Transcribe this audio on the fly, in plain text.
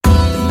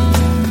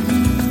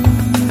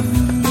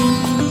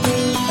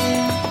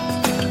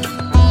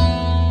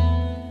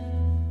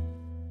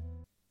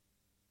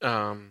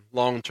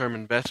long-term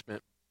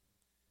investment,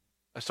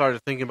 I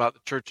started thinking about the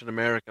church in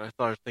America, and I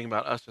started thinking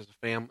about us as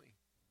a family.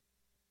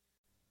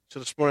 So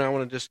this morning I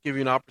want to just give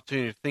you an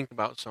opportunity to think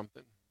about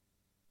something.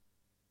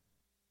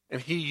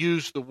 And he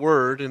used the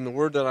word, and the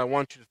word that I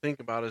want you to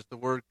think about is the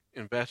word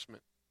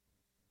investment.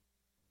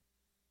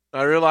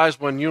 I realize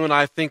when you and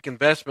I think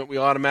investment, we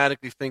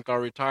automatically think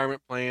our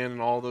retirement plan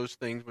and all those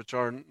things, which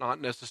are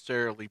not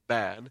necessarily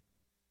bad,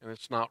 and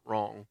it's not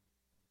wrong.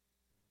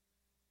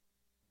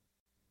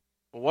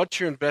 But what's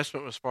your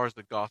investment as far as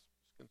the gospel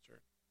is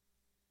concerned?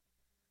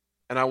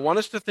 And I want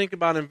us to think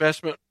about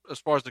investment as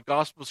far as the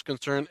gospel is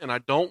concerned, and I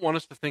don't want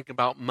us to think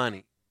about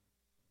money.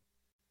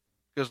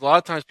 Because a lot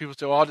of times people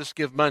say, well, I'll just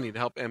give money to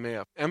help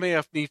MAF.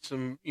 MAF needs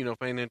some,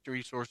 financial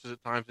resources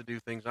at times to do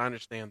things. I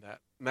understand that.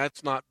 And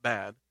that's not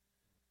bad.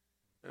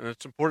 And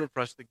it's important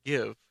for us to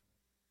give.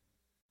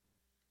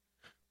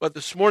 But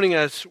this morning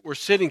as we're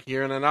sitting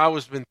here, and I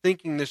was been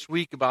thinking this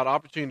week about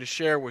opportunity to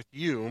share with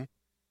you,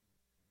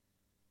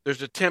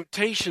 there's a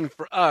temptation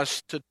for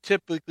us to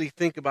typically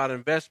think about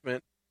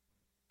investment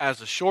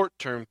as a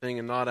short-term thing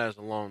and not as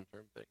a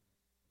long-term thing.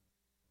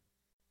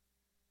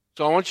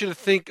 So I want you to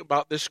think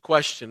about this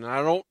question.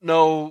 I don't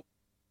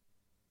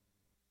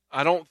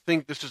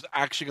think this is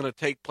actually going to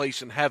take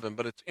place in heaven,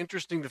 but it's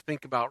interesting to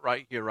think about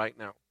right here, right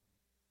now.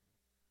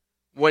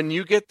 When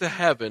you get to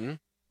heaven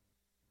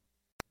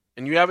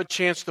and you have a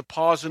chance to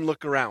pause and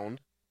look around,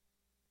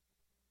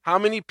 how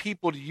many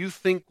people do you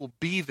think will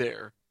be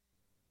there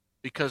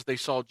because they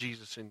saw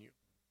Jesus in you?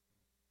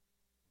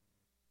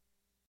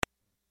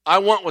 I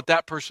want what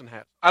that person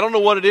has. I don't know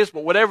what it is,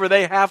 but whatever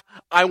they have,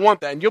 I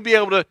want that. And you'll be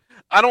able to,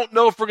 I don't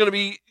know if we're going to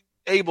be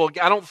able,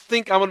 I don't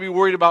think I'm going to be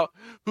worried about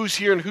who's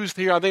here and who's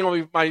here. I think I'll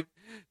be,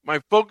 my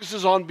focus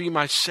is on being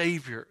my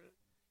Savior.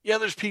 Yeah,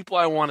 there's people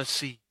I want to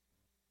see.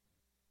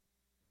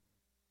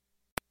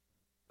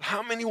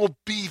 How many will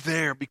be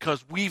there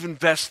because we've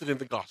invested in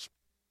the gospel?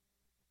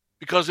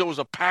 Because it was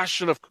a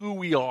passion of who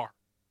we are.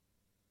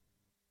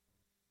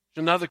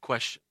 There's another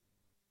question.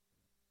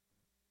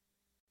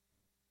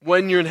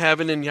 When you're in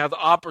heaven and you have the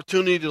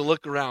opportunity to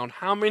look around,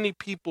 how many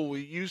people will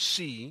you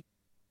see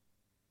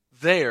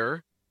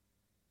there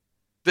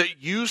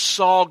that you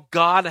saw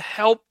God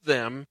help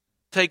them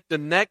take the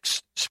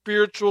next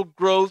spiritual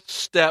growth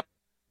step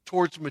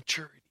towards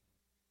maturity?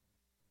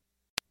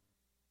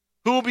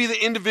 Who will be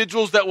the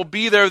individuals that will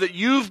be there that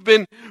you've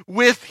been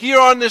with here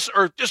on this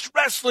earth, just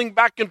wrestling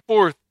back and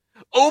forth,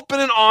 open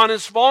and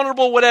honest,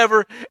 vulnerable,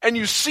 whatever, and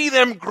you see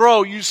them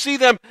grow. You see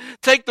them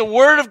take the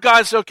Word of God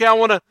and say, okay, I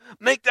want to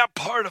make that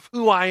part of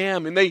who I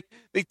am. And they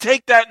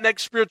take that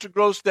next spiritual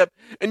growth step,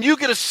 and you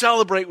get to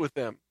celebrate with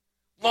them.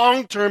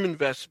 Long-term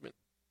investment.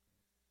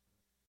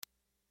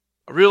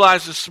 I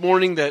realized this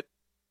morning that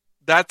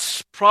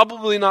that's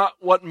probably not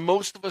what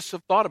most of us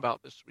have thought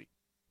about this week.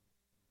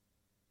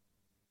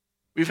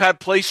 We've had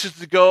places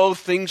to go,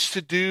 things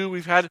to do.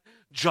 We've had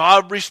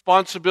job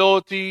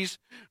responsibilities.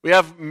 We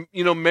have,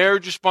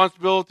 marriage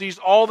responsibilities,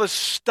 all this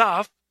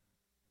stuff.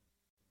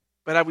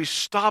 But have we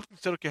stopped and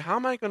said, okay, how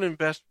am I going to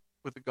invest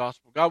with the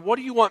gospel? God, what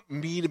do you want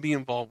me to be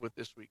involved with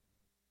this week?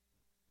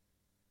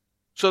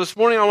 So this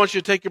morning I want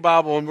you to take your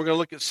Bible and we're going to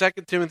look at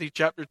 2 Timothy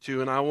chapter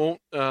 2. And I won't,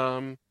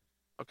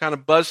 I'll kind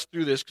of buzz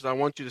through this because I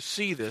want you to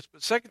see this.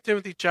 But 2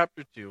 Timothy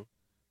chapter 2,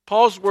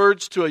 Paul's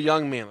words to a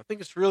young man. I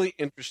think it's really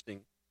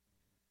interesting.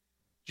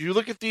 Do you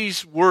look at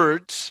these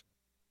words?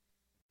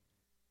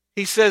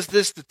 He says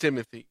this to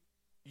Timothy.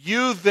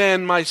 You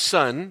then, my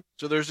son,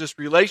 so there's this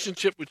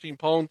relationship between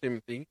Paul and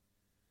Timothy.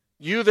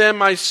 You then,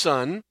 my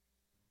son,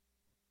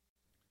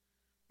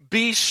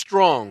 be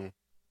strong,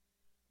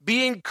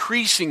 be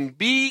increasing,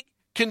 be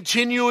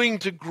continuing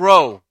to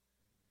grow.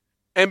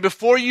 And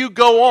before you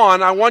go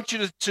on, I want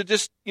you to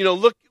just,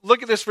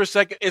 look at this for a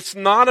second. It's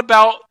not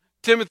about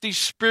Timothy's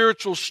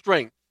spiritual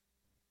strength.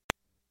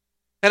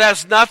 It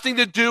has nothing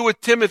to do with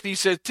Timothy. He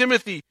says,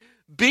 Timothy,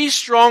 be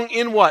strong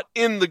in what?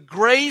 In the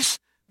grace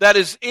that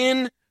is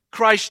in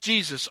Christ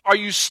Jesus. Are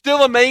you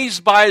still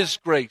amazed by His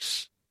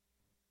grace?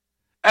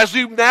 As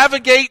we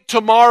navigate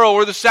tomorrow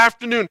or this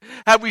afternoon,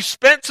 have we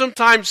spent some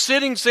time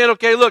sitting saying,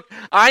 okay, look,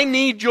 I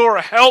need your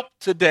help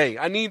today.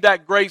 I need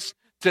that grace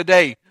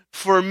today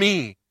for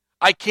me.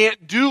 I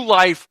can't do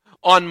life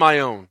on my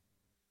own.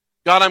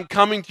 God, I'm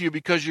coming to you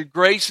because your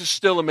grace is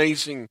still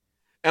amazing.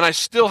 And I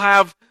still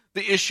have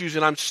the issues,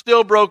 and I'm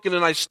still broken,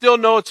 and I still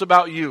know it's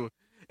about you.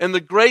 And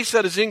the grace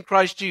that is in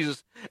Christ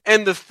Jesus.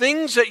 And the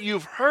things that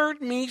you've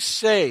heard me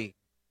say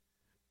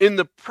in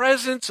the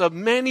presence of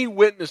many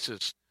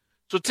witnesses.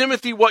 So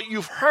Timothy, what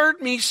you've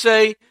heard me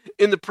say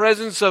in the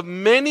presence of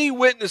many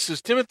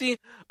witnesses, Timothy,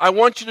 I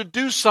want you to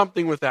do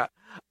something with that.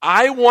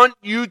 I want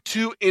you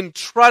to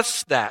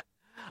entrust that.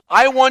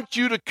 I want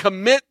you to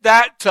commit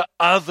that to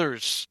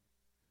others.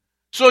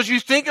 So as you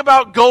think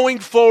about going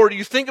forward,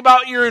 you think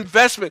about your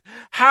investment,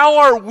 how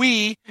are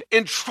we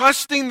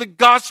entrusting the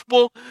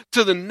gospel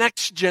to the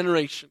next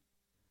generation?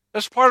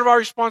 That's part of our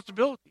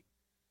responsibility.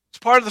 It's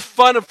part of the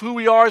fun of who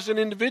we are as an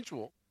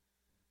individual.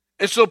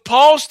 And so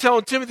Paul's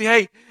telling Timothy,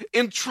 hey,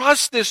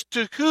 entrust this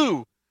to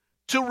who?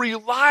 To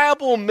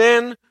reliable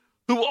men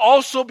who will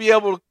also be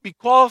able to be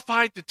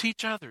qualified to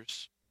teach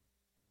others.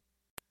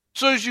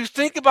 So as you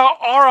think about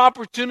our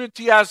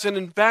opportunity as an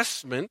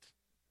investment,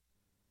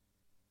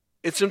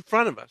 it's in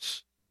front of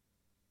us.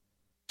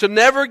 To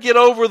never get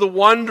over the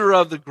wonder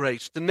of the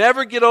grace, to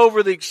never get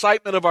over the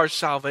excitement of our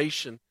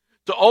salvation,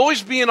 to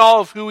always be in awe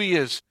of who He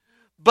is,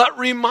 but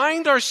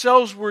remind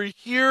ourselves we're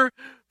here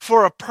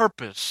for a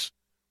purpose.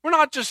 We're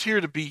not just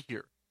here to be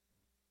here.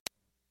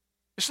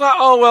 It's not,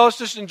 oh, well, let's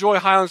just enjoy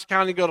Highlands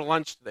County and go to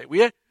lunch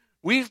today.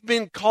 We've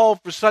been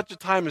called for such a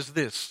time as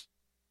this.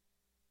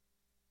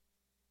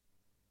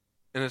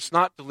 And it's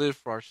not to live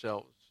for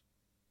ourselves.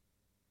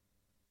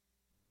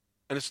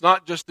 And it's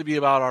not just to be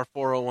about our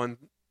 401,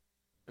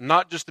 and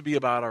not just to be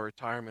about our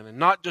retirement, and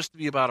not just to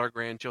be about our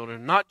grandchildren,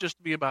 and not just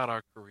to be about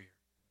our career.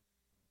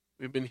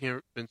 We've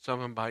been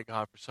summoned by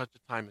God for such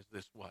a time as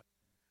this, what?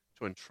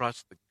 To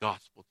entrust the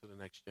gospel to the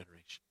next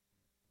generation.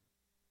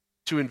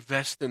 To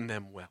invest in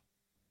them well.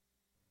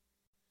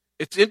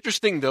 It's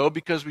interesting, though,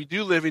 because we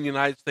do live in the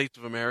United States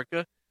of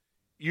America.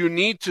 You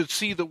need to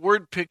see the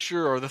word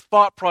picture or the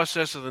thought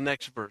process of the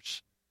next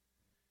verse.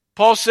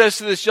 Paul says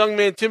to this young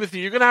man, Timothy,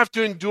 you're going to have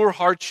to endure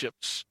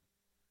hardships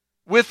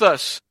with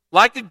us,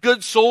 like a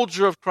good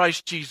soldier of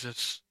Christ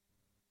Jesus.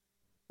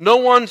 No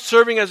one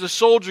serving as a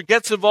soldier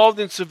gets involved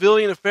in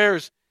civilian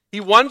affairs. He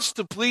wants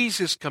to please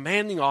his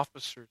commanding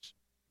officers.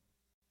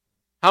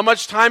 How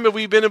much time have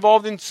we been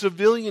involved in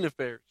civilian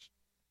affairs?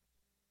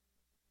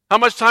 How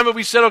much time have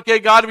we said, okay,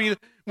 God,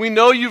 we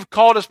know you've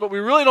called us, but we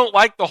really don't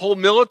like the whole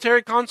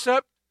military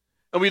concept,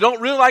 and we don't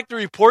really like to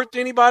report to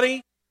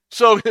anybody,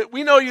 so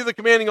we know you're the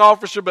commanding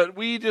officer, but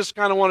we just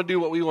kind of want to do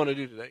what we want to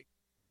do today.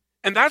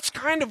 And that's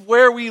kind of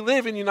where we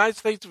live in the United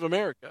States of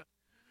America.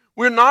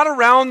 We're not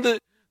around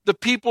the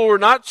people, we're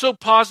not so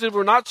positive,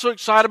 we're not so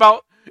excited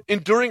about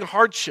enduring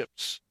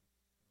hardships.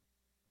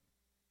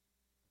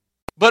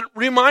 But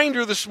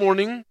reminder this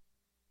morning,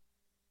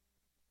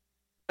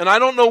 and I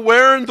don't know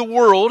where in the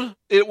world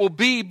it will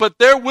be, but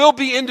there will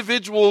be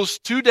individuals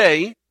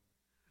today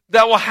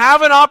that will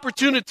have an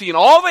opportunity, and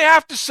all they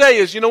have to say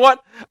is, you know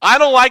what, I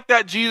don't like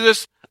that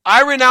Jesus,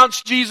 I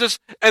renounce Jesus,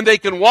 and they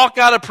can walk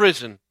out of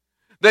prison.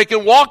 They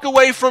can walk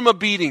away from a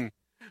beating.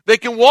 They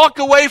can walk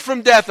away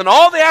from death, and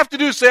all they have to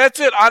do is say,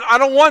 that's it, I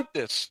don't want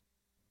this.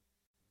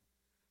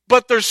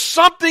 But there's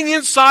something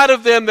inside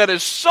of them that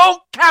has so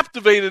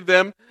captivated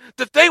them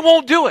that they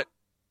won't do it.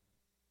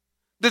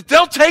 That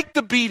they'll take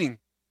the beating.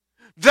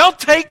 They'll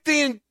take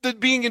the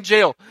being in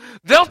jail.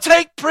 They'll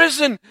take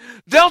prison.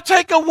 They'll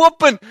take a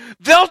whooping.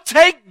 They'll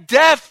take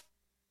death.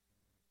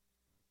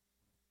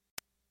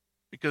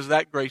 Because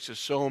that grace is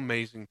so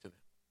amazing to them.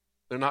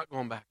 They're not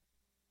going back.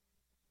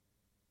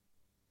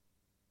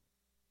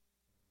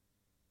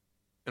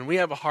 And we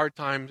have a hard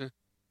time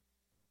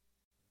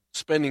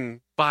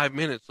spending 5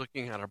 minutes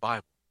looking at our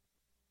Bible.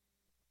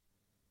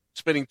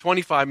 Spending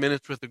 25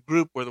 minutes with a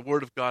group where the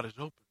Word of God is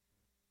open.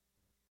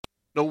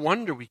 No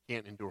wonder we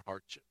can't endure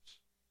hardships.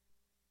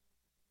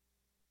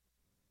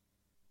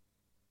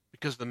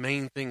 Because the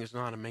main thing is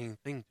not a main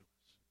thing to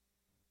us.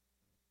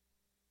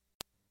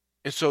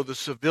 And so the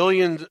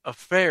civilian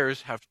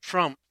affairs have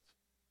trumped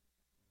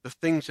the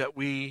things that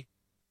we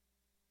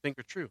think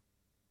are true.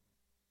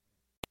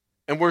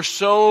 And we're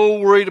so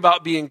worried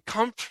about being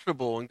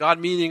comfortable and God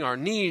meeting our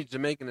needs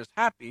and making us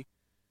happy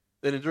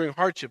that enduring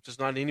hardships is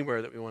not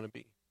anywhere that we want to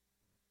be.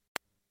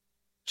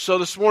 So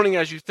this morning,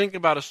 as you think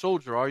about a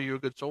soldier, are you a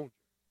good soldier?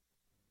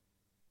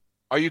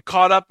 Are you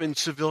caught up in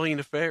civilian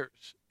affairs?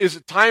 Is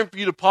it time for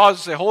you to pause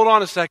and say, hold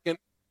on a second.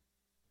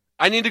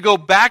 I need to go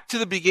back to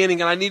the beginning,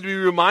 and I need to be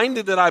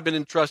reminded that I've been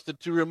entrusted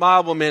to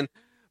reliable men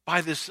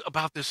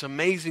about this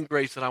amazing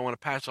grace that I want to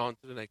pass on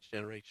to the next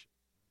generation.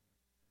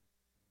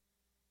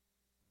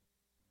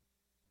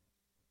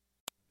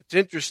 It's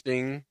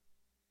interesting,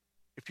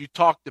 if you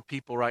talk to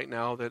people right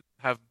now that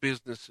have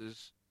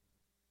businesses,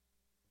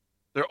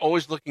 they're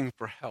always looking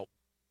for help.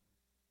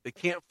 They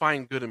can't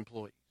find good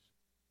employees.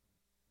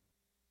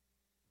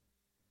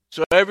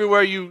 So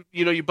everywhere you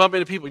bump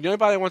into people,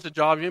 anybody that wants a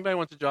job, anybody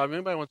wants a job,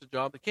 anybody wants a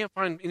job. They can't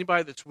find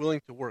anybody that's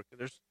willing to work.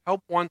 There's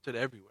help wanted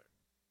everywhere.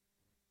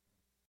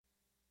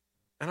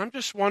 And I'm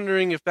just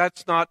wondering if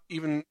that's not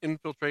even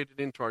infiltrated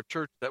into our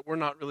church, that we're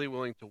not really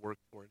willing to work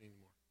for it anymore.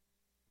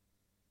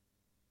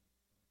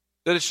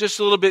 That it's just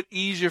a little bit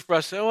easier for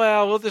us to say,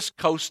 well, we'll just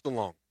coast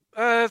along.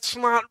 It's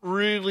not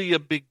really a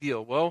big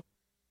deal. Well,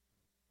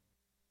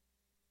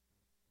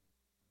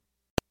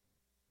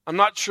 I'm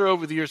not sure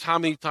over the years how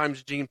many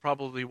times Gene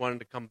probably wanted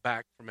to come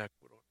back from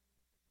Ecuador.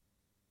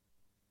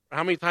 Or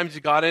how many times he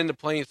got in the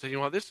plane and said, you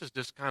know what, this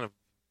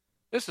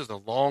is a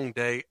long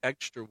day,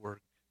 extra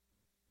work.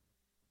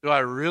 Do I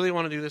really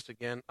want to do this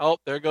again? Oh,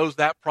 there goes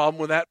that problem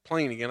with that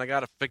plane again. I got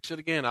to fix it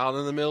again out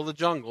in the middle of the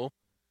jungle.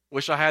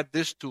 Wish I had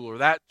this tool or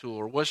that tool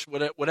or wish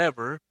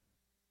whatever.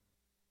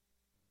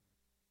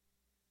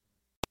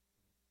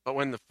 But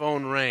when the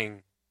phone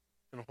rang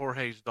and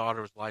Jorge's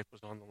daughter's life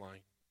was on the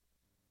line,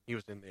 he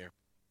was in the airport.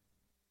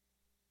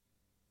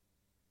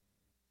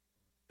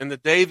 And the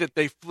day that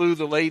they flew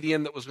the lady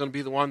in that was going to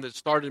be the one that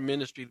started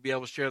ministry to be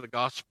able to share the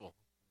gospel,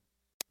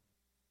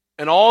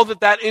 and all that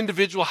that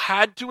individual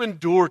had to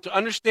endure to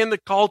understand the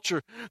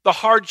culture, the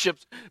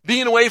hardships,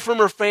 being away from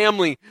her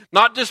family,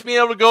 not just being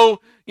able to go,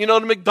 to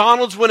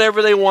McDonald's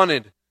whenever they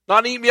wanted,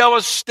 not even be able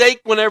to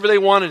steak whenever they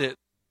wanted it.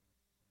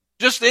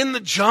 Just in the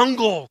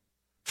jungle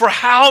for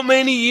how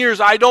many years,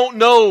 I don't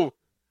know.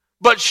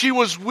 But she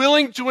was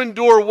willing to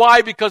endure.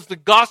 Why? Because the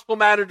gospel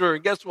mattered to her.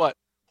 And guess what?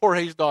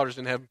 Jorge's daughter's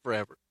in heaven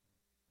forever.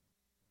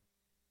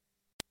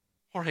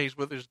 Jorge's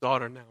with his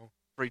daughter now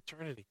for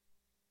eternity.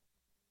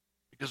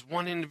 Because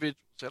one individual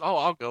said, oh,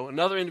 I'll go.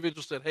 Another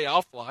individual said, hey,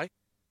 I'll fly.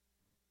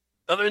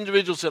 Another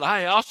individual said,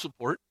 hey, I'll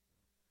support.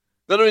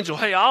 Another individual,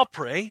 hey, I'll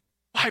pray.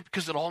 Why?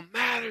 Because it all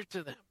mattered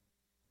to them.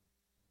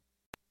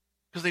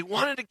 Because they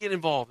wanted to get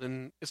involved.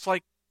 And it's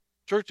like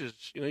churches,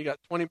 you got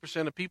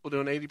 20% of people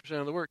doing 80%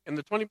 of the work. And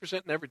the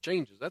 20% never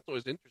changes. That's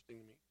always interesting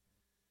to me.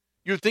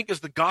 You would think as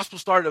the gospel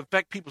started to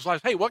affect people's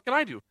lives, hey, what can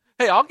I do?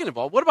 Hey, I'll get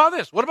involved. What about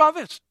this? What about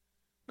this?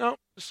 No,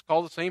 just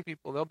call the same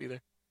people. They'll be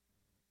there.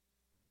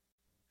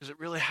 Because it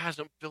really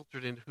hasn't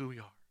filtered into who we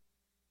are.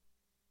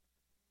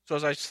 So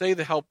as I say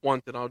the help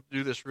wanted, I'll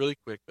do this really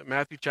quick. But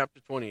Matthew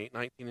chapter 28,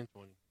 19 and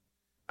 20.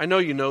 I know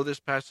you know this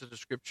passage of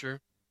Scripture.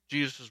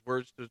 Jesus'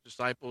 words to his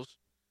disciples.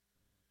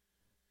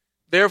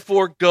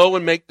 Therefore, go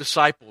and make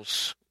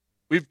disciples.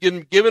 We've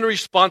been given a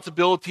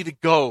responsibility to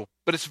go.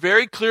 But it's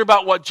very clear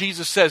about what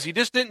Jesus says. He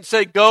just didn't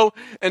say go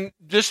and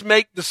just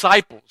make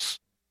disciples.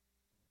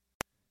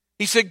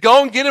 He said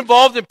go and get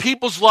involved in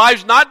people's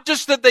lives, not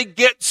just that they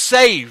get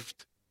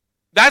saved.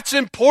 That's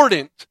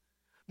important.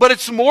 But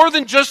it's more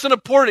than just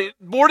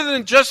more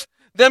than just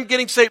them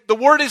getting saved. The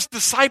word is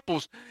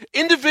disciples.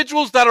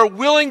 Individuals that are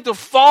willing to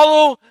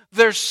follow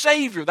their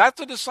Savior.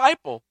 That's a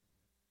disciple.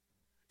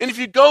 And if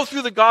you go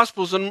through the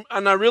Gospels, and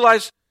I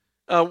realize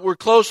we're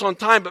close on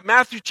time, but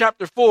Matthew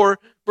chapter 4,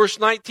 verse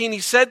 19, he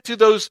said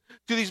to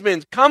these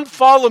men, come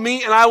follow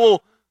me and I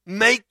will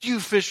make you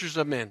fishers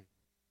of men.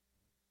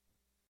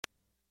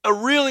 A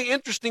really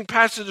interesting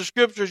passage of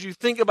Scripture as you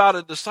think about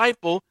a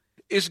disciple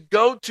is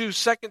go to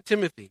 2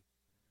 Timothy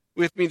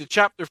with me to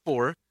chapter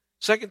 4.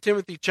 2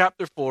 Timothy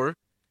chapter 4.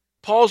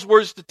 Paul's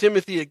words to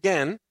Timothy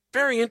again.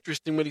 Very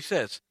interesting what he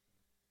says.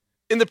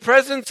 In the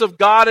presence of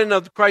God and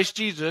of Christ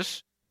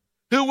Jesus,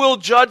 who will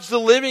judge the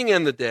living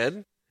and the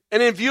dead,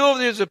 and in view of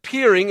his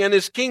appearing and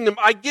his kingdom,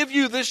 I give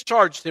you this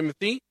charge,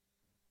 Timothy.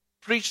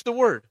 Preach the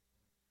word.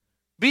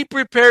 Be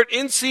prepared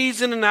in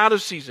season and out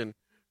of season.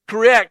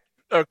 Correct,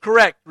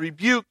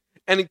 rebuke,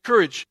 and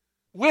encourage.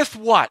 With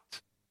what?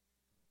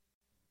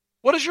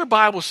 What does your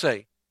Bible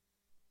say?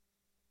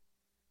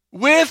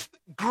 With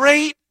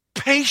great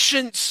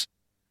patience.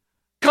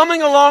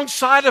 Coming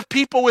alongside of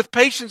people with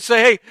patience,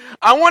 say, hey,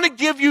 I want to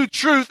give you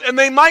truth, and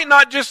they might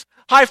not just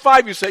high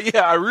five you, say,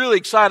 yeah, I'm really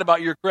excited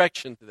about your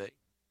correction today.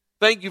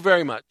 Thank you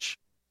very much.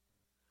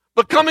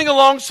 But coming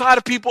alongside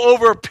of people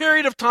over a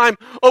period of time,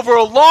 over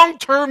a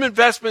long-term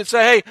investment,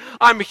 say, hey,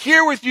 I'm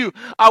here with you.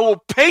 I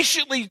will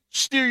patiently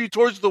steer you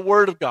towards the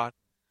Word of God.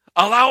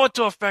 Allow it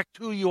to affect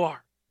who you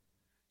are.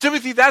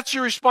 Timothy, that's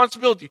your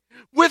responsibility.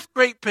 With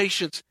great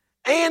patience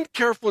and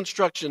careful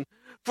instruction,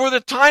 for the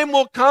time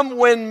will come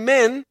when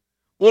men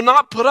will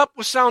not put up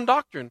with sound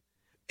doctrine.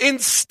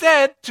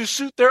 Instead, to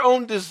suit their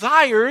own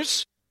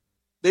desires,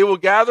 they will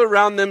gather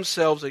around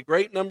themselves a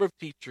great number of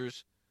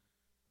teachers,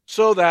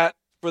 so that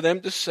for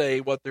them to say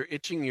what their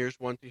itching ears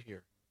want to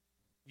hear.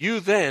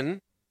 They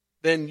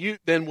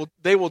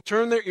will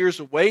turn their ears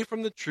away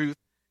from the truth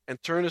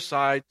and turn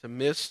aside to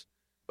myths.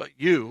 But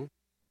you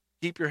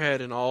keep your head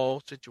in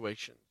all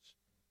situations.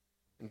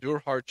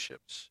 Endure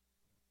hardships.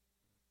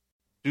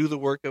 Do the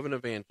work of an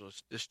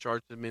evangelist.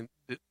 Discharge the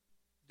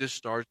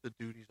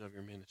duties of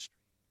your ministry.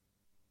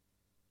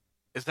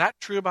 Is that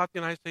true about the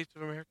United States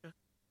of America?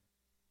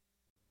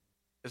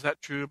 Is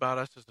that true about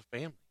us as a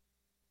family?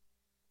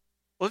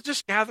 Well, let's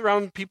just gather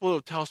around people who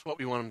will tell us what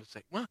we want them to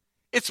say. Well,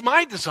 it's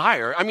my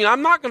desire. I mean,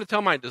 I'm not going to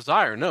tell my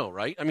desire no,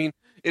 right? I mean,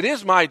 it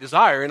is my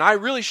desire, and I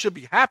really should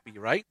be happy,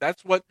 right?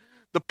 That's what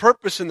the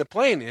purpose and the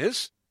plan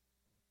is.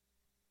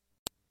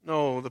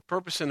 No, the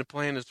purpose and the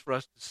plan is for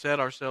us to set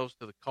ourselves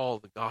to the call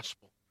of the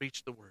gospel.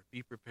 Preach the word.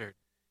 Be prepared.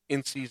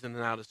 In season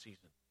and out of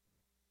season.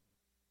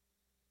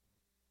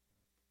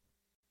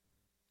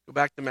 Go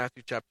back to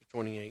Matthew chapter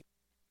 28.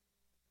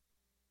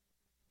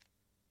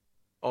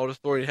 All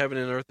authority in heaven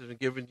and earth has been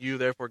given to you.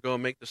 Therefore, go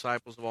and make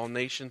disciples of all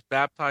nations,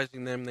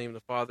 baptizing them in the name of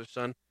the Father,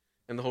 Son,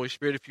 and the Holy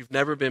Spirit. If you've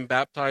never been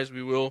baptized,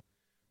 we will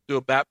do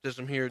a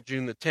baptism here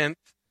June the 10th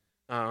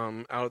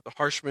out at the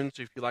Harshman.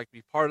 So if you'd like to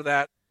be part of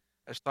that,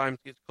 as time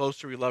gets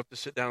closer, we'd love to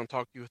sit down and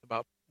talk to you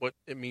about what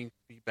it means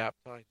to be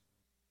baptized.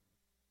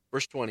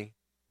 Verse 20.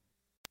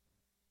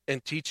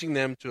 And teaching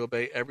them to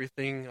obey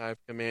everything I've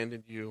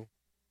commanded you,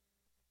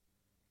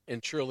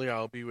 and surely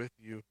I'll be with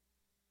you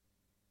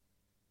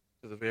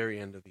to the very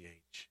end of the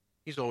age.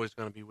 He's always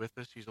going to be with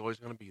us. He's always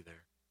going to be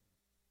there.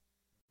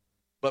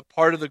 But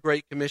part of the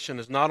Great Commission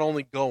is not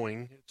only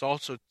going, it's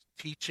also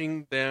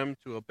teaching them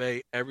to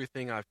obey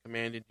everything I've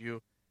commanded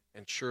you,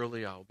 and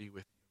surely I'll be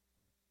with you.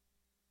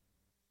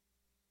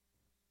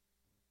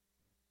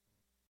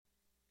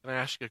 Can I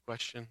ask you a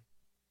question?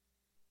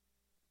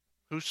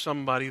 Who's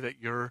somebody that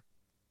you're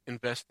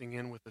investing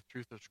in with the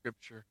truth of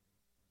Scripture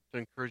to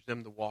encourage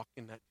them to walk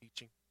in that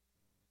teaching?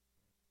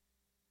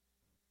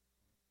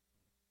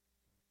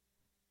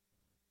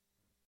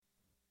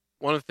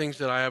 One of the things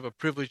that I have a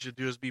privilege to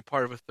do is be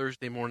part of a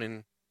Thursday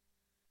morning.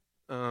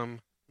 Let me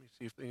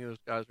see if any of those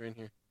guys are in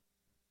here.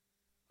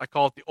 I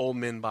call it the Old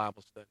Men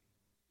Bible Study.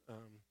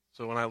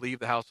 So when I leave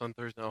the house on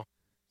Thursday, oh,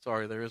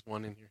 sorry, there is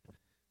one in here.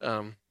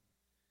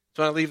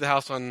 So when I leave the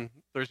house on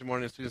Thursday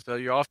morning, the students say,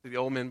 "You're off to the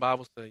Old Men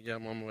Bible Study." "Yeah,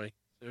 I'm on my way."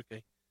 I say,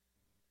 "Okay."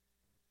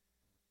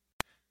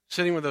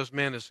 Sitting with those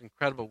men is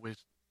incredible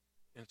wisdom,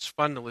 and it's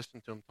fun to listen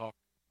to them talk.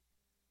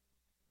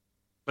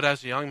 But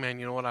as a young man,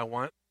 you know what I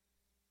want?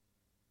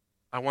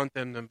 I want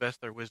them to invest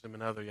their wisdom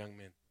in other young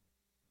men.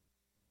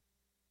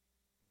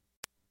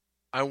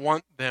 I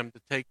want them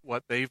to take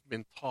what they've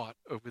been taught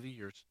over the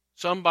years,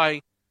 some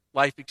by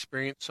life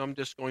experience, some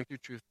just going through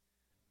truth,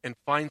 and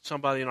find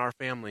somebody in our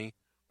family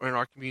or in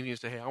our community and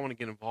say, "Hey, I want to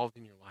get involved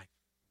in your life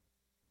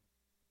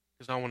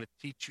because I want to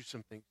teach you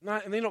some things."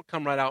 And they don't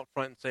come right out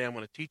front and say, "I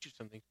want to teach you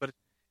some things," but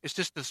it's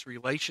just this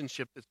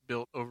relationship that's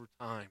built over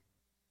time.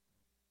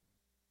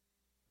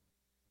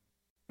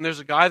 And there's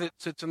a guy that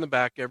sits in the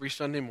back every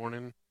Sunday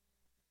morning,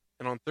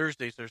 and on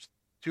Thursdays there's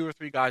 2 or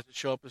 3 guys that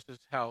show up at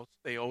his house.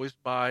 They always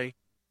buy,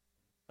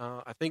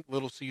 I think,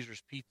 Little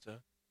Caesars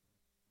pizza,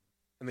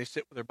 and they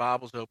sit with their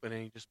Bibles open,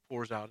 and he just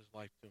pours out his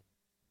life to them.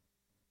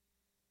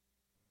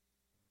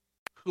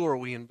 Who are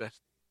we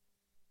investing?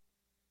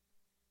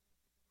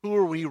 Who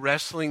are we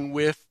wrestling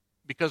with?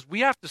 Because we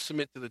have to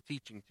submit to the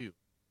teaching too.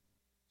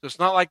 So it's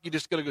not like you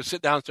just got to go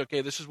sit down and say, "Okay,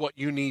 this is what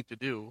you need to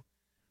do."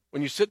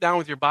 When you sit down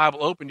with your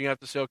Bible open, you have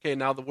to say, "Okay,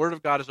 now the Word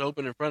of God is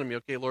open in front of me.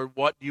 Okay, Lord,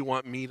 what do you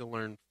want me to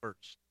learn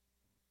first?"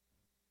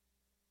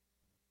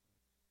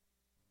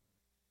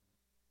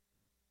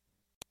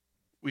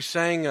 We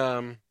sang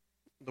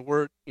the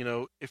word,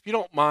 if you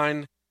don't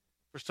mind,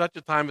 "For such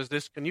a time as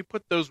this," can you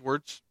put those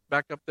words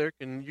back up there?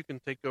 You can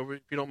take over,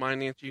 if you don't mind,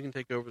 Nancy, you can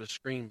take over the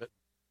screen. But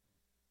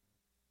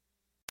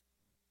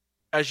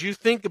as you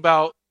think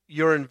about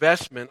your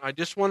investment, I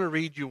just want to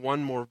read you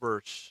one more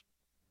verse.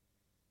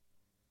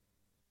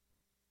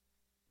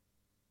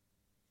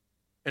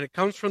 And it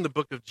comes from the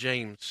book of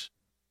James.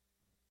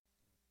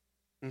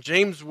 And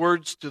James'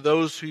 words to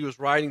those who he was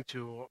writing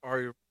to are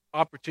an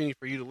opportunity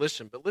for you to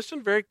listen. But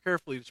listen very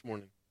carefully this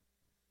morning.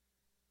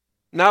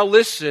 "Now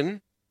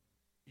listen,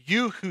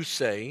 you who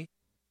say,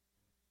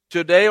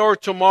 'Today or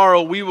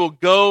tomorrow we will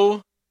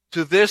go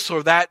to this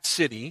or that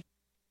city,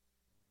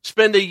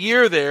 spend a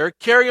year there,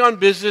 carry on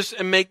business,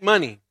 and make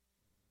money.'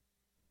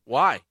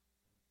 Why?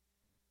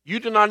 You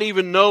do not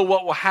even know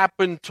what will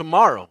happen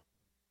tomorrow.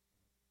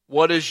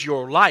 What is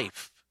your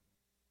life?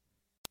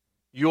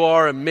 You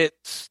are a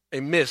mist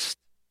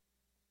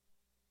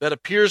that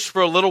appears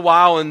for a little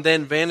while and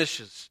then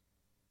vanishes.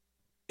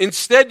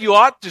 Instead, you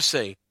ought to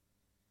say,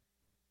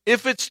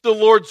 'If it's the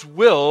Lord's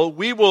will,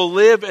 we will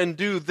live and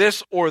do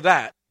this or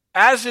that.'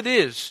 As it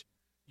is,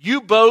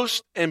 you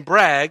boast and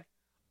brag.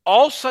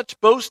 All such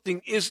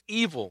boasting is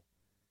evil.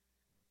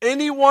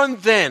 Anyone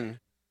then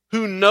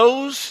who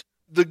knows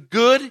the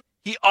good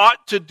he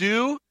ought to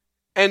do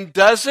and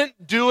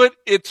doesn't do it,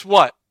 it's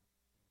what?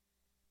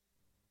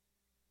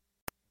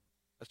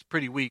 That's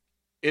pretty weak.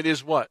 It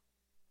is what?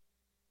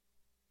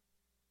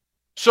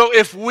 So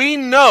if we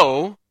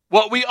know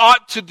what we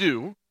ought to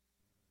do,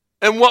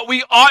 and what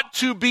we ought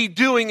to be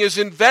doing is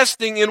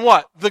investing in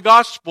what? The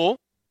gospel.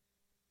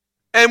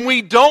 And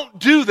we don't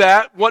do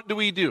that, what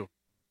do?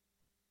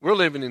 We're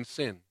living in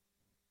sin.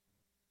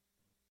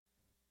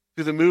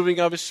 Through the moving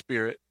of His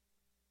Spirit,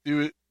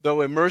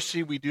 though a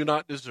mercy we do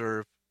not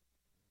deserve,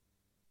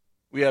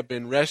 we have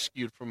been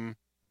rescued from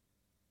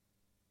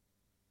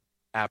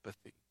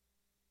apathy.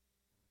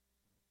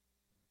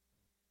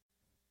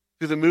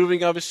 Through the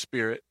moving of His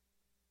Spirit,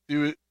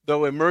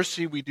 though a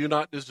mercy we do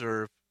not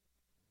deserve,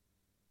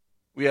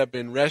 we have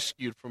been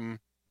rescued from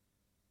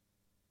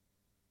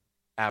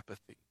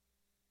apathy.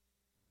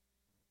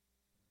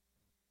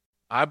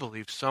 I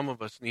believe some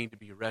of us need to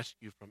be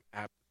rescued from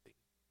apathy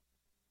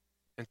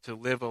and to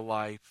live a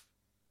life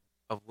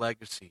of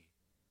legacy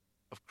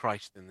of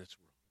Christ in this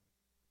world.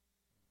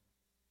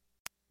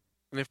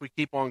 And if we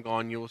keep on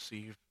going, you will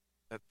see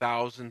that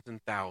thousands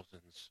and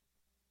thousands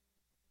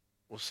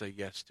will say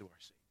yes to our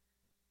Savior.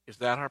 Is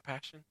that our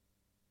passion?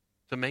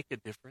 To make a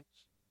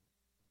difference?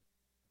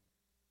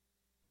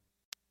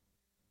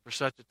 For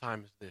such a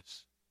time as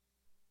this,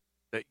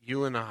 that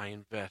you and I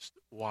invest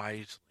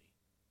wisely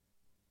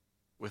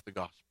with the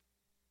gospel.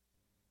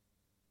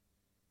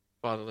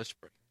 Father, let's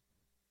pray.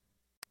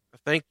 I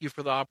thank you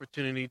for the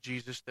opportunity,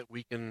 Jesus, that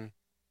we can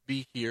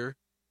be here.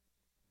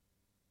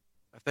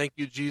 I thank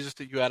you, Jesus,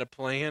 that you had a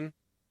plan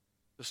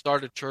to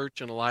start a church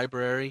and a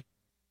library,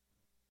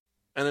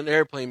 and an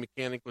airplane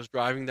mechanic was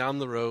driving down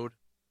the road,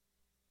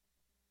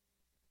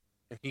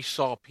 and he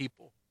saw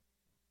people.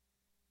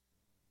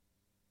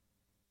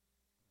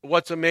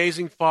 What's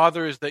amazing,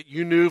 Father, is that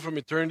you knew from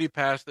eternity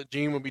past that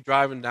Gene would be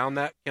driving down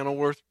that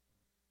Kenilworth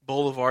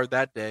Boulevard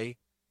that day.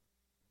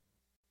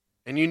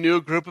 And you knew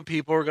a group of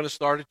people were going to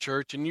start a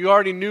church, and you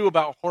already knew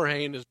about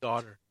Jorge and his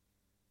daughter.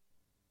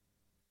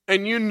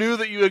 And you knew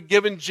that you had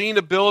given Gene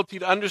ability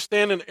to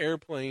understand an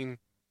airplane.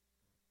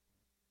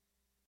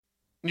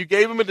 And you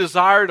gave him a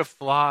desire to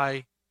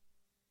fly.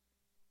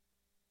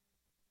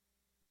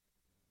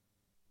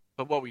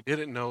 But what we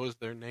didn't know is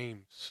their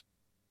names.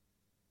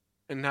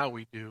 And now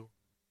we do.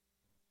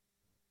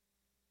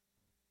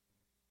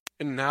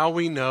 And now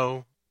we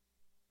know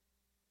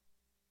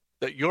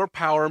that your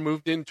power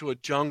moved into a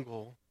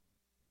jungle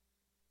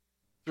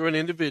through an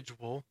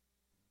individual,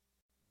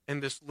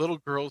 and this little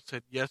girl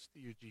said yes to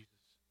you, Jesus.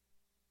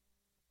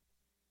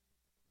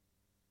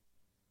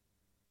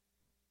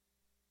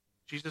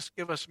 Jesus,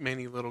 give us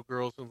many little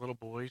girls and little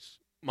boys,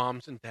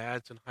 moms and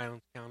dads in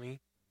Highlands County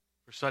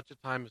for such a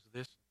time as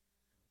this.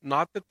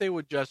 Not that they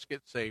would just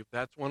get saved.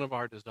 That's one of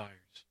our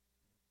desires.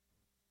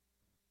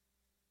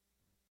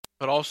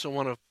 But also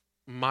one of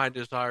my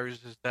desires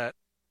is that,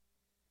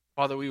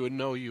 Father, we would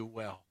know you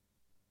well.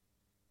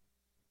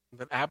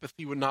 That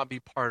apathy would not be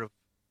part of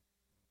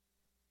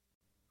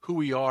who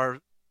we are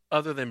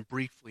other than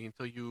briefly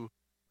until you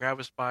grab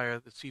us by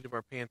the seat of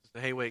our pants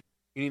and say, hey, wait,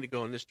 you need to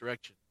go in this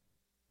direction.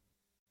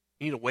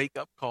 You need a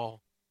wake-up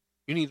call.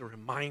 You need a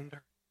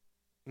reminder.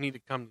 You need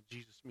to come to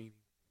Jesus' meeting.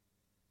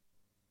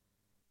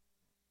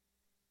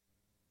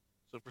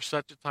 So for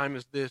such a time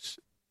as this,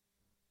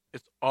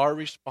 it's our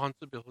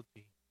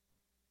responsibility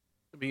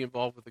to be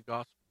involved with the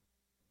gospel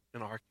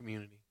in our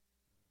community.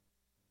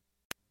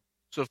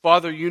 So,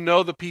 Father, you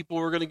know the people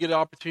we're going to get an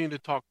opportunity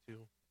to talk to.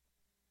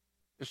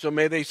 And so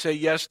may they say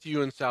yes to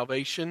you in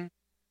salvation.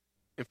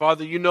 And,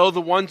 Father, you know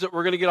the ones that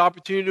we're going to get an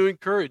opportunity to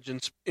encourage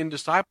in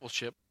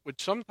discipleship,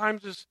 which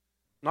sometimes is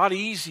not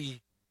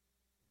easy.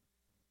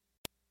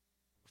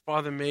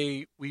 Father,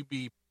 may we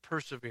be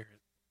perseverant.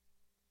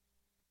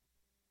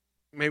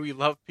 May we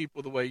love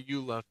people the way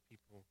you love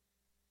people.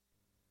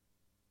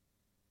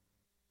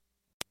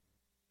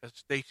 As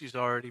Stacy's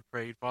already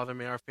prayed, Father,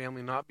 may our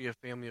family not be a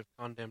family of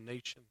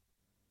condemnation,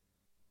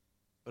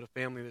 but a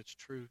family that's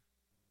true.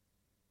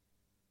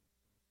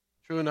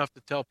 True enough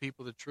to tell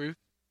people the truth.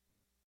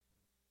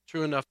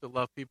 True enough to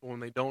love people when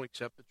they don't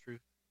accept the truth.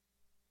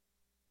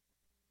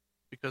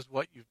 Because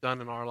what you've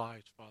done in our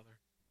lives, Father.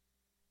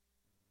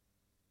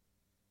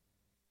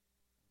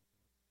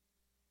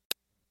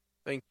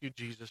 Thank you,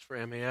 Jesus, for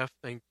MAF.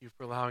 Thank you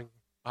for allowing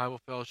Bible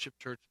Fellowship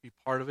Church to be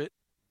part of it.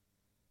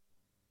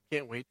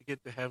 Can't wait to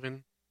get to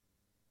heaven.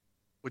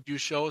 Would you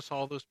show us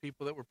all those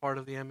people that were part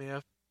of the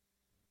MAF?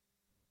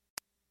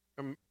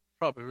 I'm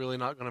probably really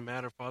not going to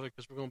matter, Father,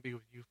 because we're going to be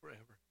with you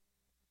forever.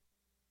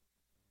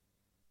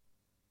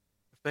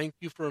 Thank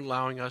you for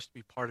allowing us to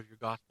be part of your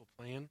gospel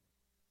plan.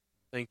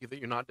 Thank you that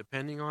you're not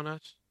depending on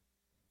us,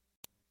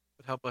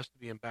 but help us to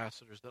be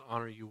ambassadors that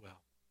honor you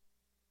well.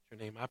 In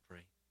your name I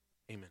pray.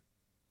 Amen.